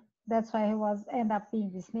 so that's why he was end up being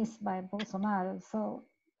dismissed by Bolsonaro. So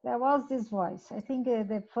there was this voice. I think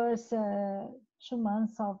the first 2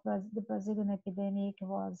 months of the Brazilian epidemic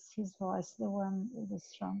was his voice, the one that was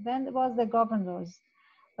strong. Then it was the governors.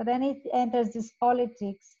 But then it enters this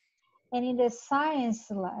politics. And in the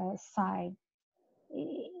science side,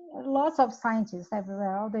 lots of scientists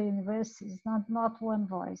everywhere, all the universities, not one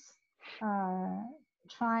voice,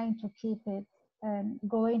 trying to keep it and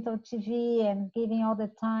going to TV and giving all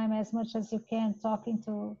the time as much as you can,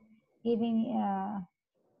 giving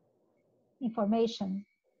information.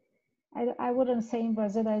 I wouldn't say in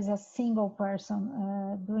Brazil there is a single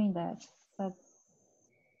person doing that, but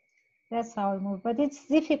that's how it moved. But it's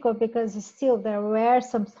difficult because still there were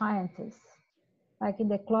some scientists, like in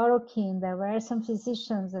the chloroquine, there were some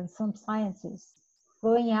physicians and some scientists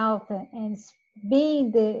going out and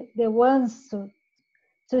being the ones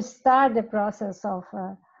to start the process of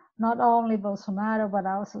not only Bolsonaro, but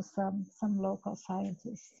also some local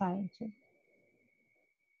scientists trying to.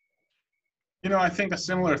 You know, I think a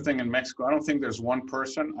similar thing in Mexico. I don't think there's one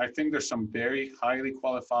person. I think there's some very highly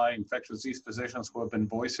qualified infectious disease physicians who have been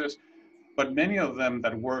voices, but many of them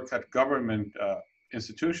that work at government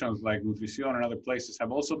institutions like Nutrición and other places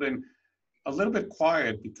have also been a little bit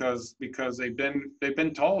quiet because they've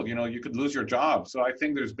been told, you know, you could lose your job. So I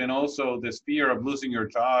think there's been also this fear of losing your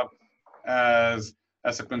job as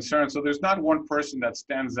a concern. So there's not one person that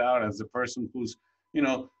stands out as the person who's, you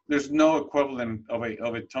know, there's no equivalent of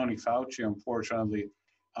a Tony Fauci, unfortunately.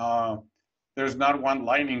 There's not one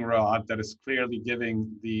lightning rod that is clearly giving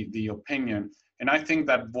the opinion. And I think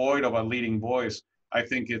that void of a leading voice, I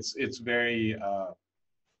think it's very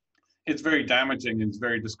damaging and it's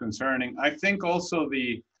very disconcerting. I think also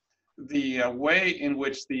the way in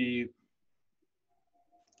which I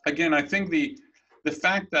think the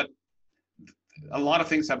fact that a lot of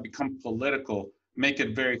things have become political make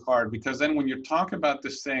it very hard, because then when you're talking about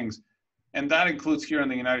these things, and that includes here in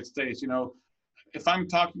the United States, you know, if I'm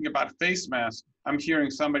talking about face masks, I'm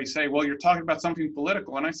hearing somebody say, well, you're talking about something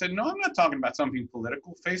political. And I said, no, I'm not talking about something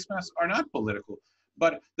political. Face masks are not political,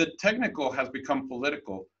 but the technical has become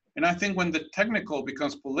political. And I think when the technical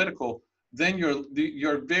becomes political, then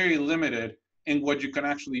you're very limited in what you can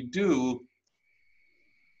actually do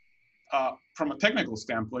from a technical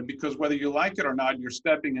standpoint, because whether you like it or not, you're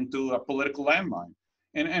stepping into a political landmine.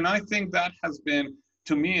 And I think that has been,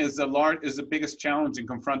 to me, is the biggest challenge in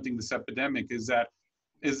confronting this epidemic, is that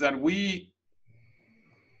we,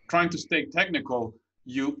 trying to stay technical,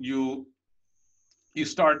 you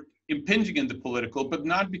start impinging in the political, but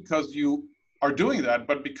not because you are doing that,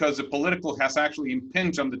 but because the political has actually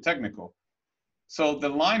impinged on the technical. So the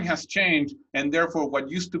line has changed, and therefore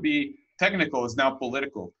what used to be technical is now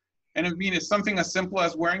political. And I mean, it's something as simple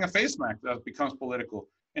as wearing a face mask that becomes political.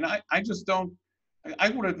 And I just don't, I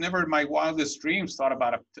would have never in my wildest dreams thought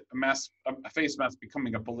about a face mask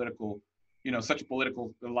becoming a political, such a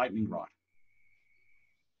political lightning rod.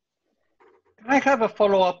 I have a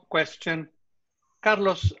follow-up question.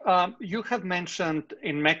 Carlos, you have mentioned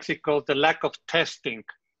in Mexico the lack of testing.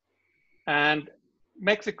 And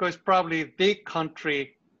Mexico is probably the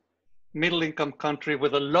country, middle-income country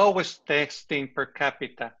with the lowest testing per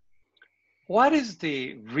capita. What is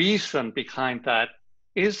the reason behind that?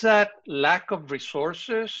 Is that lack of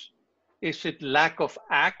resources? Is it lack of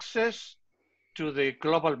access to the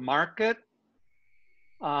global market?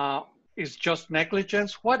 Is just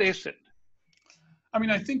negligence? What is it? I mean,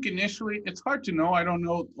 I think initially, it's hard to know. I don't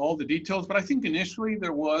know all the details, but I think initially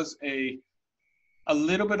there was a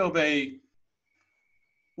little bit of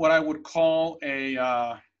what I would call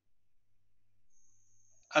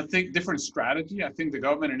I think different strategy. I think the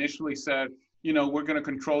government initially said, we're going to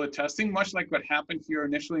control the testing, much like what happened here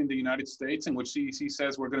initially in the United States, in which CDC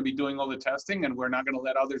says we're going to be doing all the testing and we're not going to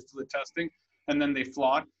let others do the testing. And then they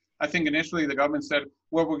flawed. I think initially the government said,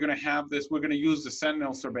 well, we're going to have this, we're going to use the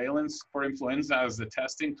sentinel surveillance for influenza as the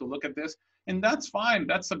testing to look at this. And that's fine.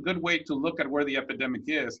 That's a good way to look at where the epidemic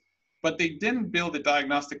is. But they didn't build the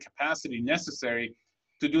diagnostic capacity necessary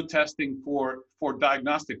to do testing for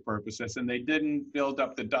diagnostic purposes. And they didn't build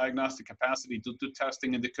up the diagnostic capacity to do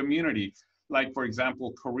testing in the community. Like, for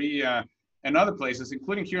example, Korea and other places,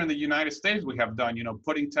 including here in the United States, we have done,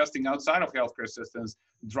 putting testing outside of healthcare systems,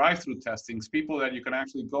 drive-through testings, people that you can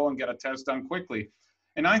actually go and get a test done quickly.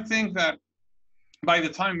 And I think that by the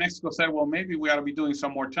time Mexico said, well, maybe we ought to be doing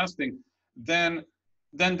some more testing, then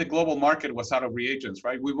the global market was out of reagents,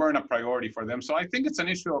 right? We weren't a priority for them. So I think it's an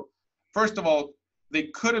issue of, first of all, they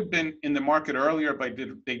could have been in the market earlier, but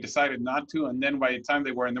they decided not to. And then by the time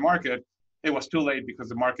they were in the market, it was too late because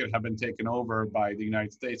the market had been taken over by the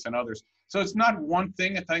United States and others. So it's not one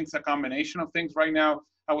thing. I think it's a combination of things. Right now,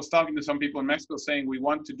 I was talking to some people in Mexico saying we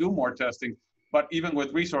want to do more testing, but even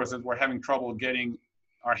with resources, we're having trouble getting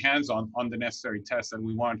our hands on the necessary tests that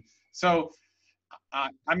we want. So,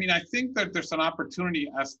 I mean, I think that there's an opportunity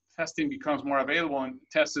as testing becomes more available and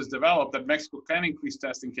tests is developed that Mexico can increase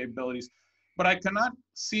testing capabilities. But I cannot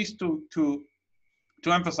cease to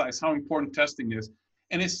emphasize how important testing is.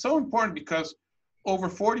 And it's so important because over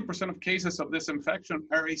 40% of cases of this infection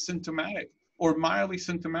are asymptomatic or mildly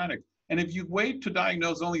symptomatic. And if you wait to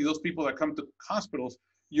diagnose only those people that come to hospitals,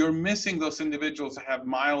 you're missing those individuals that have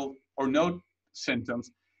mild or no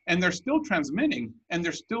symptoms, and they're still transmitting and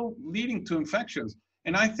they're still leading to infections.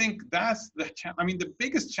 And I think that's the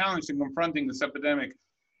biggest challenge in confronting this epidemic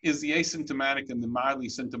is the asymptomatic and the mildly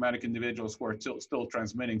symptomatic individuals who are still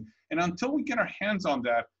transmitting. And until we get our hands on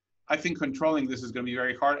that, I think controlling this is going to be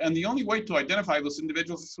very hard. And the only way to identify those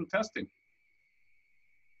individuals is through testing.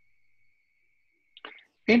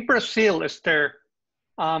 In Brazil, Esther,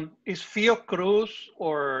 is Fiocruz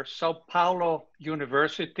or Sao Paulo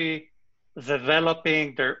University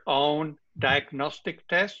developing their own diagnostic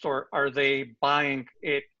test, or are they buying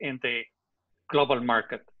it in the global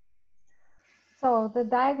market? So the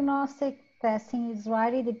diagnostic testing is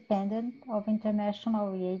widely dependent of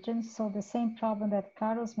international reagents. So the same problem that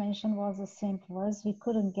Carlos mentioned was the same for us. We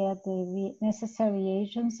couldn't get the necessary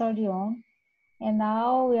reagents early on. And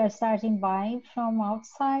now we are starting buying from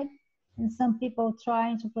outside, and some people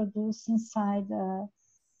trying to produce inside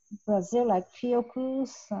Brazil, like Fiocruz,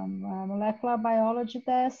 some molecular biology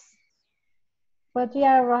tests. But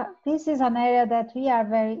this is an area that we are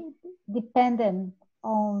very dependent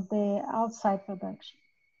on the outside production.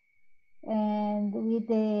 And with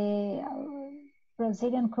the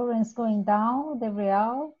Brazilian currency going down, the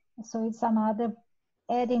real, so it's another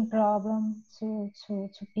adding problem to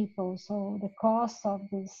people. So the cost of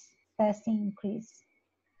this testing increase.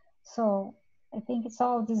 So I think it's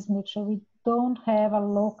all this mixture. We don't have a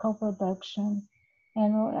local production.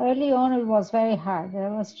 And early on, it was very hard. There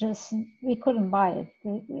was we couldn't buy it.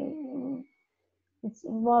 It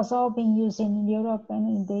was all being used in Europe and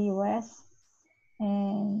in the US.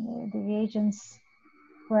 And the reagents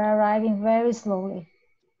were arriving very slowly.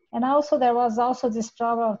 And also there was also this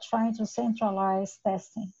problem of trying to centralize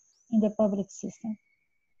testing in the public system,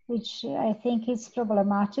 which I think is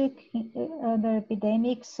problematic under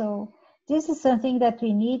epidemic. So this is something that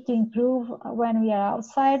we need to improve when we are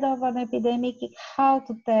outside of an epidemic, how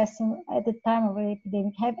to test at the time of an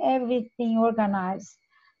epidemic, have everything organized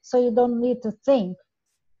so you don't need to think.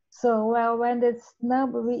 So, well, when this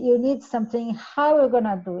number, you need something, how are you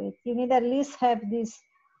gonna do it? You need at least have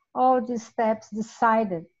all these steps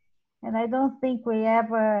decided. And I don't think we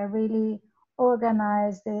ever really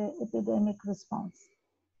organized the epidemic response.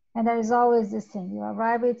 And there is always this thing, you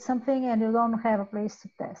arrive with something and you don't have a place to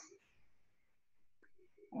test.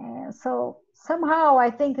 And so somehow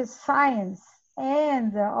I think it's science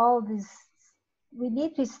and all this, we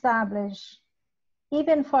need to establish,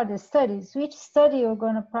 even for the studies, which study you're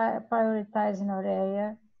going to prioritize in our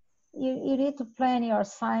area. You need to plan your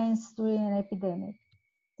science during an epidemic.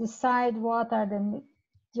 Decide what are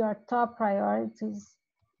your top priorities,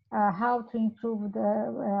 how to improve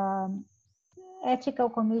the ethical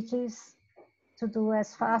committees to do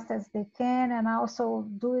as fast as they can, and also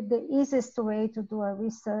do it the easiest way to do a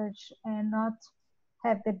research and not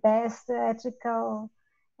have the best ethical,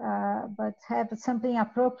 but have something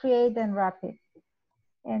appropriate and rapid.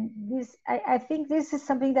 And this, I think this is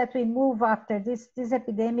something that we move after this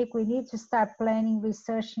epidemic. We need to start planning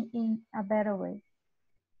research in a better way.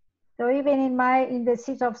 So even in the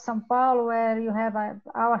city of São Paulo, where you have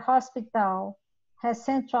our hospital has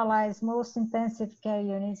centralized most intensive care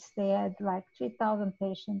units. They had like 3,000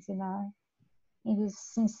 patients in this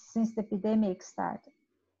since the epidemic started.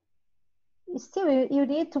 Still, you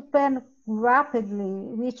need to plan rapidly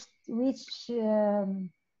which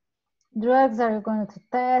drugs are you going to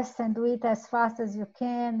test, and do it as fast as you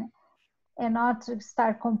can, and not to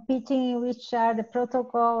start competing which are the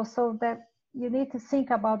protocols. So that you need to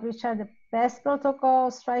think about which are the best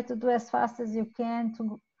protocols, try to do as fast as you can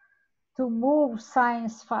to move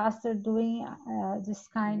science faster during this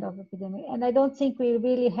kind of epidemic. And I don't think we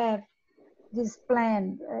really have this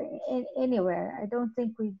plan anywhere. I don't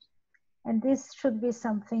think we, and this should be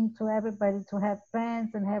something to everybody to have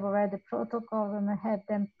plans and have already protocols and have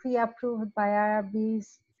them pre-approved by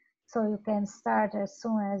IRBs, so you can start as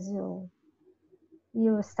soon as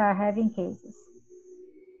you start having cases.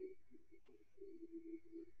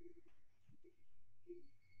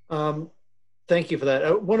 Thank you for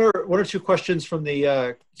that. One or two questions from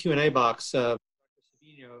the Q&A box. Dr.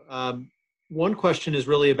 Sabino. One question is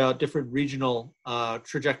really about different regional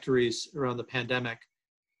trajectories around the pandemic,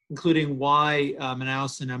 including why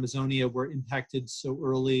Manaus and Amazonia were impacted so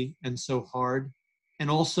early and so hard, and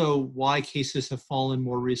also why cases have fallen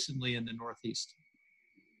more recently in the Northeast.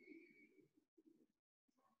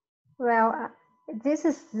 Well, this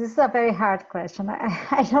is a very hard question.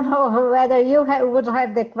 I don't know whether you would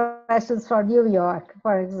have the questions for New York,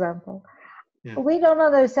 for example. Yeah. We don't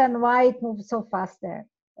understand why it moved so fast there.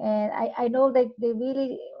 And I know that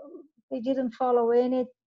they didn't follow any,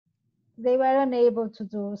 they were unable to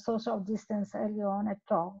do social distance early on at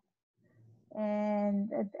all.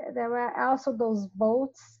 And there were also those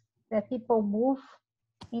boats that people move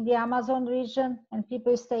in the Amazon region, and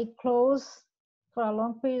people stay close for a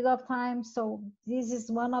long period of time. So this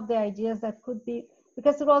is one of the ideas that could be,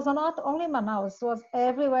 because it was not only Manaus, it was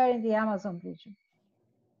everywhere in the Amazon region.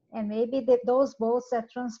 And maybe those boats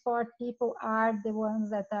that transport people are the ones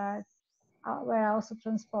that were also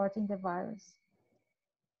transporting the virus.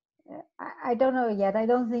 I don't know yet. I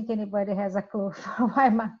don't think anybody has a clue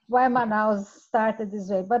why Manaus started this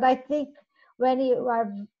way. But I think when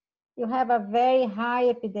you have a very high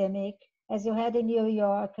epidemic, as you had in New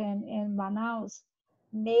York and in Manaus,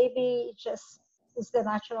 maybe just it's the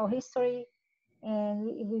natural history, and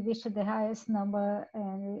we reached the highest number,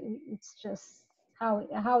 and it's just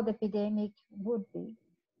how the epidemic would be.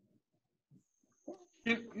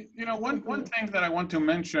 You know, one thing that I want to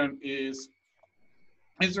mention is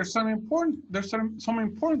there's some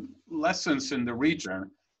important lessons in the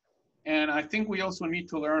region. And I think we also need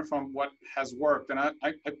to learn from what has worked. And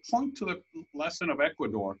I point to the lesson of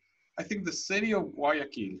Ecuador. I think the city of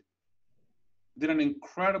Guayaquil did an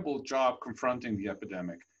incredible job confronting the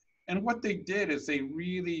epidemic. And what they did is they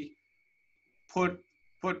really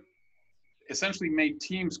essentially made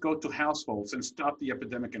teams go to households and stop the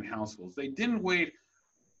epidemic in households. They didn't wait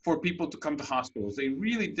for people to come to hospitals. They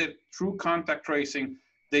really did true contact tracing.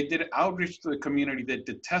 They did outreach to the community. They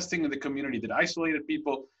did testing in the community, did isolated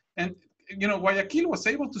people. And, you know, Guayaquil was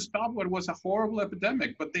able to stop what was a horrible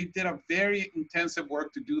epidemic, but they did a very intensive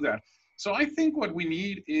work to do that. So I think what we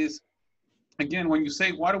need is, again, when you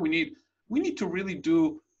say, what do we need to really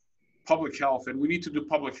do public health, and we need to do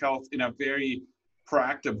public health in a very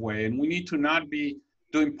proactive way. And we need to not be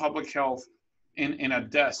doing public health in a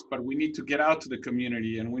desk, but we need to get out to the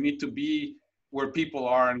community, and we need to be where people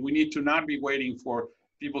are, and we need to not be waiting for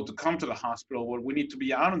people to come to the hospital, but we need to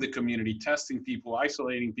be out in the community, testing people,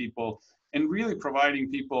 isolating people, and really providing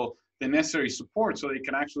people the necessary support so they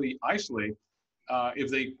can actually isolate. If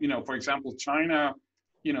they, you know, for example, China,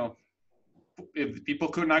 you know, if people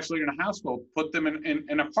couldn't isolate in a household, put them in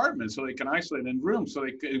an apartment so they can isolate in rooms so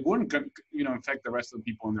it wouldn't, you know, infect the rest of the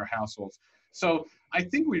people in their households. So I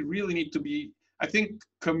think we really need to be, I think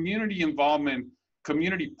community involvement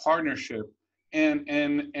community partnership and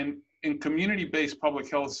community-based public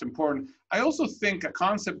health is important. I also think a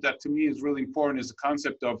concept that to me is really important is the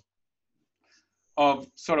concept of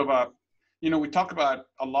sort of a, we talk about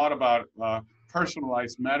a lot about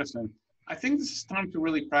personalized medicine. I think this is time to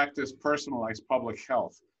really practice personalized public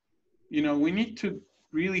health. We need to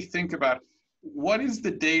really think about what is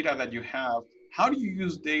the data that you have? How do you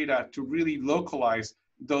use data to really localize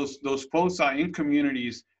those foci in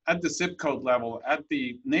communities at the zip code level, at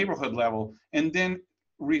the neighborhood level, and then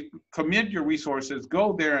commit your resources,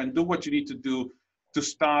 go there and do what you need to do to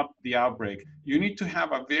stop the outbreak. You need to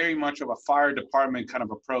have a very much of a fire department kind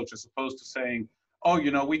of approach, as opposed to saying,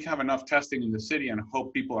 oh, we have enough testing in the city and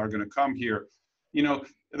hope people are going to come here.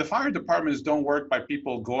 The fire departments don't work by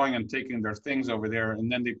people going and taking their things over there and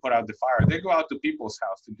then they put out the fire. They go out to people's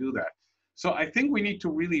house to do that. So I think we need to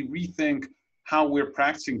really rethink how we're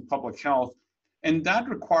practicing public health. And that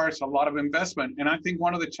requires a lot of investment. And I think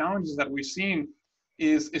one of the challenges that we've seen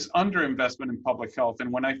is underinvestment in public health.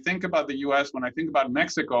 And when I think about the US, when I think about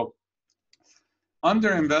Mexico,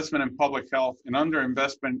 underinvestment in public health and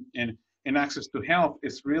underinvestment in access to health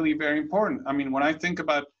is really very important. I mean, when I think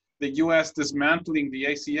about the US dismantling the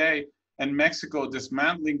ACA and Mexico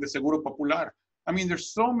dismantling the Seguro Popular, I mean,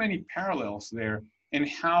 there's so many parallels there in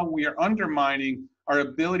how we are undermining our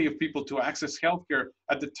ability of people to access healthcare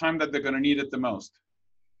at the time that they're going to need it the most.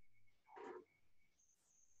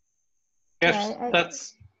 Yes,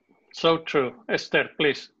 that's so true. Esther,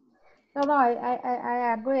 please. No,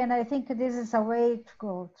 I agree, and I think this is a way to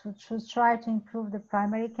go to try to improve the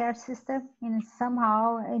primary care system and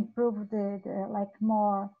somehow improve the like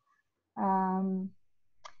more.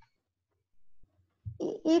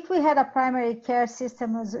 If we had a primary care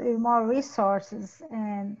system with more resources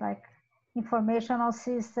and like informational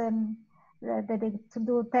system to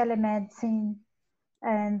do telemedicine,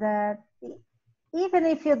 and even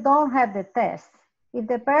if you don't have the test, if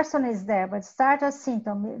the person is there but start a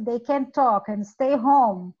symptom, they can talk and stay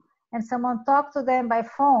home, and someone talk to them by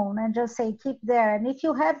phone and just say keep there. And if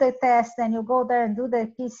you have the test, then you go there and do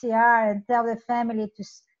the PCR and tell the family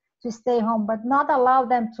to stay home, but not allow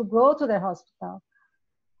them to go to the hospital.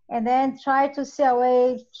 And then try to see a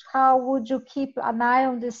way, how would you keep an eye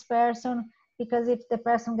on this person? Because if the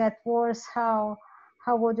person gets worse, how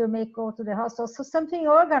would you make go to the hospital? So something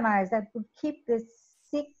organized that would keep this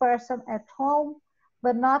sick person at home,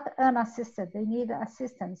 but not unassisted. They need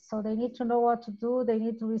assistance. So they need to know what to do. They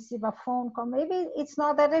need to receive a phone call. Maybe it's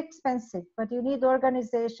not that expensive, but you need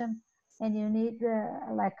organization and you need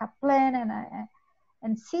like a plan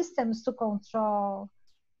and systems to control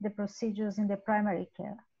the procedures in the primary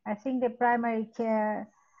care. I think the primary care,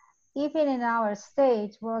 even in our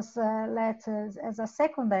state, was let as a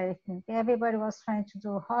secondary thing. Everybody was trying to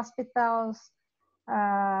do hospitals,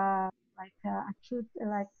 acute,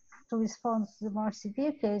 like to respond to the more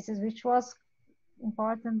severe cases, which was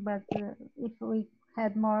important. But if we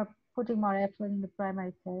had putting more effort in the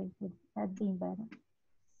primary care, it would have been better.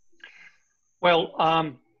 Well,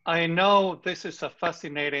 I know this is a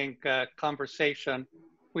fascinating conversation.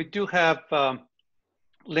 We do have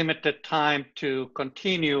limited time to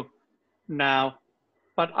continue now,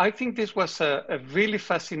 but I think this was a really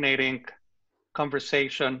fascinating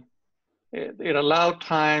conversation. It allowed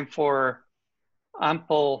time for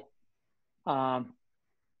ample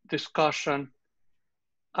discussion.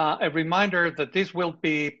 A reminder that this will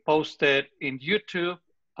be posted in YouTube.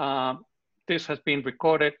 This has been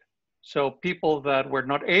recorded, so people that were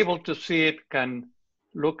not able to see it can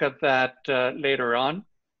look at that later on.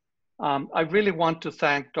 I really want to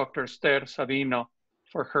thank Dr. Ester Sabino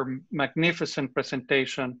for her magnificent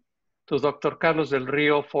presentation, to Dr. Carlos Del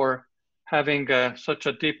Rio for having such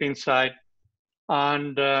a deep insight.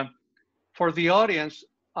 And for the audience,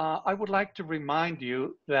 I would like to remind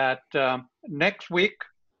you that next week,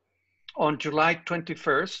 on July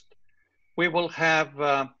 21st, we will have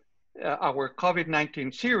our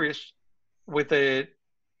COVID-19 series with the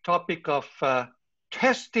topic of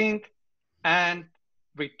testing and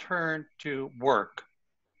return to work.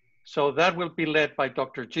 So that will be led by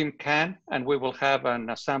Dr. Jim Kahn, and we will have an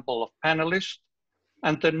ensemble of panelists.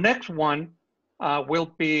 And the next one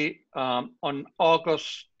will be on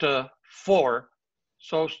August 4.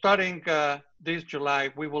 So starting this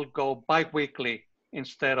July, we will go bi-weekly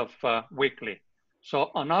instead of weekly.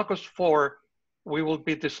 So on August 4, we will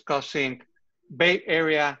be discussing Bay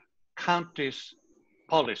Area counties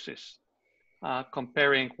policies,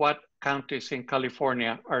 comparing what counties in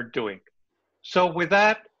California are doing. So with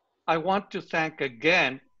that, I want to thank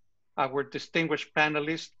again our distinguished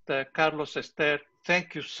panelists, Carlos, Ester.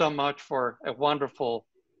 Thank you so much for a wonderful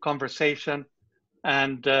conversation.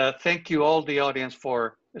 And thank you all the audience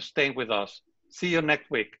for staying with us. See you next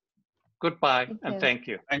week. Goodbye and thank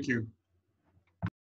you. Thank you.